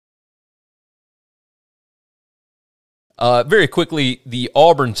Very quickly, the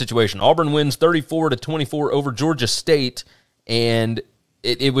Auburn situation. Auburn wins 34-24 over Georgia State, and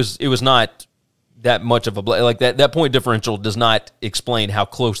it was not that much of a like that point differential does not explain how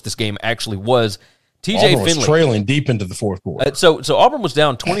close this game actually was. TJ Auburn was Finley trailing deep into the fourth quarter. So Auburn was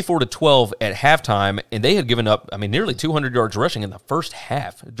down 24-12 at halftime, and they had given up, nearly 200 yards rushing in the first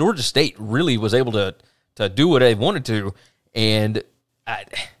half. Georgia State really was able to do what they wanted to, and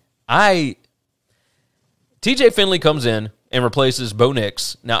TJ Finley comes in and replaces Bo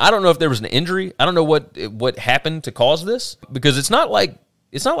Nix. Now, I don't know if there was an injury. I don't know what happened to cause this, because it's not like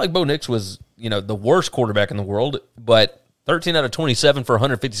Bo Nix was, the worst quarterback in the world, but 13 out of 27 for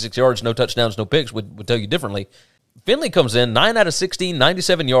 156 yards, no touchdowns, no picks would tell you differently. Finley comes in, 9 out of 16,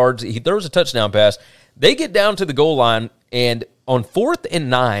 97 yards. He throws a touchdown pass. They get down to the goal line, and on 4th and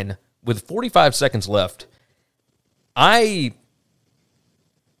 9 with 45 seconds left, I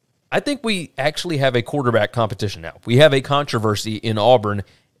think we actually have a quarterback competition now. We have a controversy in Auburn,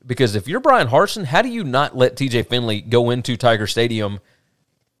 because if you're Brian Harsin, how do you not let TJ Finley go into Tiger Stadium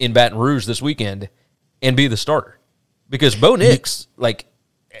in Baton Rouge this weekend and be the starter? Because Bo Nix,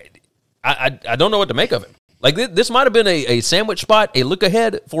 I don't know what to make of him. This might have been a sandwich spot, a look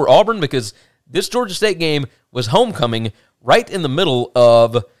ahead for Auburn, because this Georgia State game was homecoming right in the middle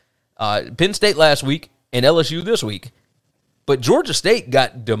of Penn State last week and LSU this week. But Georgia State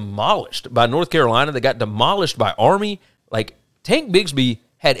got demolished by North Carolina. They got demolished by Army. Tank Bigsby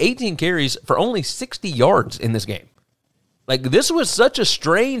had 18 carries for only 60 yards in this game. This was such a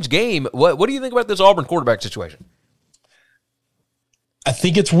strange game. What do you think about this Auburn quarterback situation? I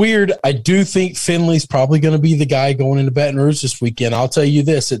think it's weird. I do think Finley's probably going to be the guy going into Baton Rouge this weekend. I'll tell you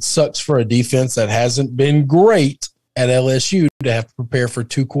this, it sucks for a defense that hasn't been great at LSU to have to prepare for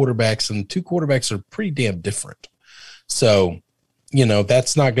two quarterbacks, and two quarterbacks are pretty damn different. So,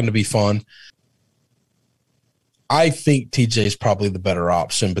 that's not going to be fun. I think TJ is probably the better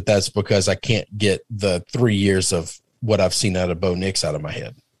option, but that's because I can't get the 3 years of what I've seen out of Bo Nix out of my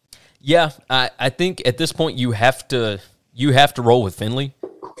head. Yeah, I think at this point you have to roll with Finley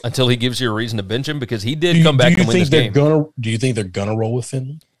until he gives you a reason to bench him, because he did come back and win this game. Do you think they're going to roll with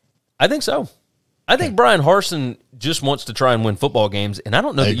Finley? I think so. I think Brian Harsin just wants to try and win football games, and I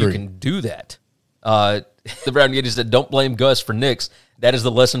don't know that you can do that. The Brown Yeti said, don't blame Gus for Nix. That is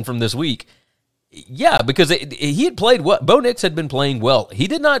the lesson from this week. Yeah, because he had played well. Bo Nix had been playing well. He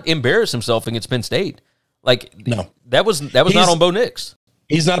did not embarrass himself against Penn State. No. That was not on Bo Nix.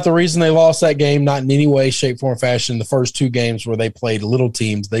 He's not the reason they lost that game, not in any way, shape, form, fashion. The first two games where they played little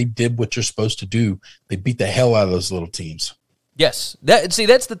teams, they did what you're supposed to do. They beat the hell out of those little teams. Yes. That's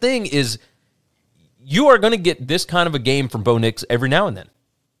the thing is you are going to get this kind of a game from Bo Nix every now and then.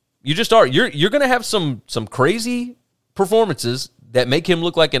 You just are. You're going to have some crazy performances that make him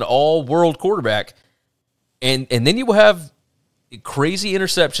look like an all-world quarterback, and then you will have crazy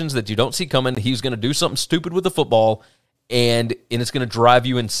interceptions that you don't see coming. He's going to do something stupid with the football, and it's going to drive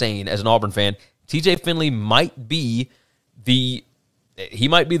you insane as an Auburn fan. TJ Finley might be the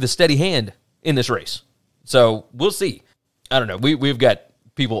steady hand in this race. So we'll see. I don't know. We've got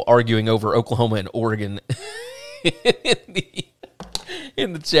people arguing over Oklahoma and Oregon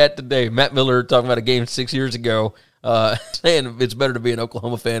in the chat today. Matt Miller talking about a game 6 years ago, saying it's better to be an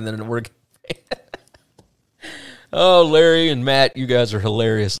Oklahoma fan than an Oregon fan. Oh, Larry and Matt, you guys are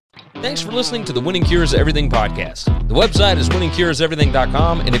hilarious. Thanks for listening to the Winning Cures Everything podcast. The website is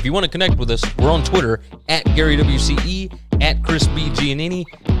winningcureseverything.com, and if you want to connect with us, we're on Twitter at GaryWCE, at Chris B. Giannini,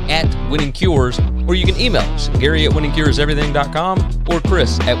 at Winning Cures, or you can email us, Gary at winningcureseverything.com or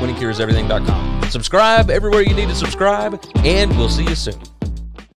Chris at winningcureseverything.com. Subscribe everywhere you need to subscribe, and we'll see you soon.